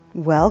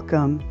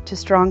Welcome to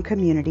Strong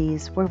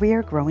Communities, where we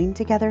are growing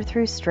together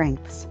through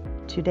strengths.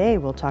 Today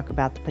we'll talk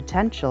about the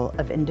potential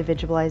of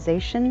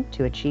individualization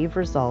to achieve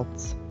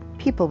results.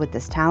 People with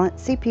this talent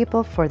see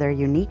people for their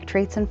unique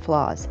traits and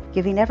flaws,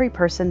 giving every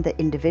person the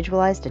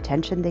individualized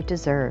attention they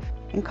deserve,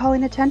 and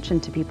calling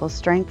attention to people's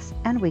strengths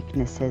and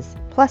weaknesses,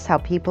 plus how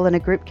people in a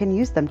group can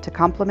use them to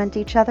complement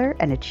each other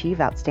and achieve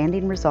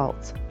outstanding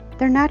results.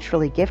 They're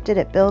naturally gifted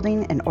at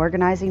building and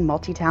organizing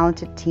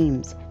multi-talented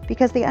teams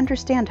because they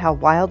understand how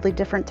wildly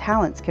different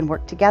talents can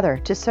work together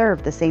to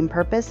serve the same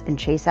purpose and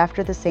chase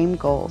after the same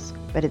goals.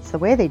 But it's the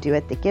way they do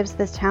it that gives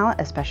this talent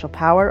a special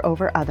power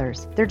over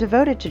others. They're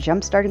devoted to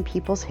jumpstarting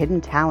people's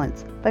hidden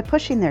talents by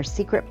pushing their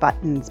secret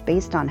buttons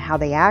based on how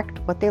they act,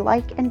 what they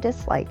like and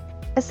dislike,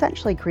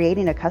 essentially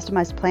creating a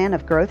customized plan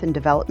of growth and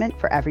development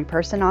for every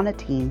person on a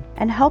team,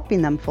 and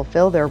helping them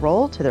fulfill their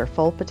role to their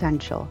full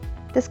potential.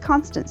 This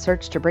constant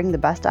search to bring the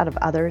best out of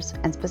others,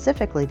 and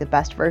specifically the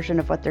best version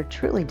of what they're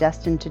truly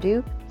destined to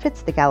do,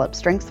 fits the Gallup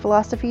Strengths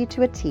philosophy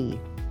to a T,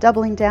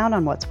 doubling down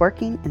on what's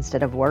working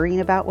instead of worrying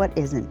about what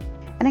isn't,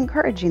 and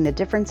encouraging the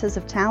differences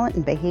of talent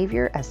and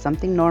behavior as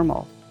something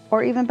normal,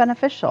 or even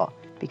beneficial,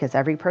 because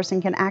every person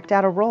can act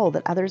out a role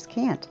that others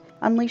can't,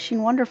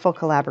 unleashing wonderful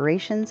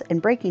collaborations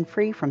and breaking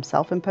free from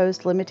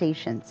self-imposed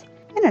limitations.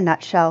 In a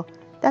nutshell,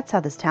 that's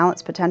how this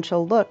talent's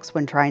potential looks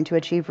when trying to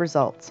achieve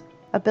results.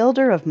 A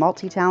builder of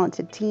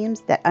multi-talented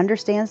teams that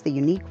understands the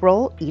unique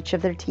role each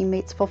of their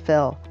teammates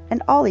fulfill,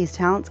 and all these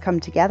talents come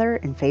together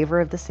in favor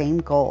of the same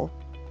goal.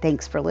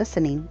 Thanks for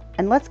listening,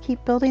 and let's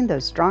keep building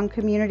those strong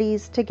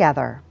communities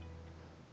together.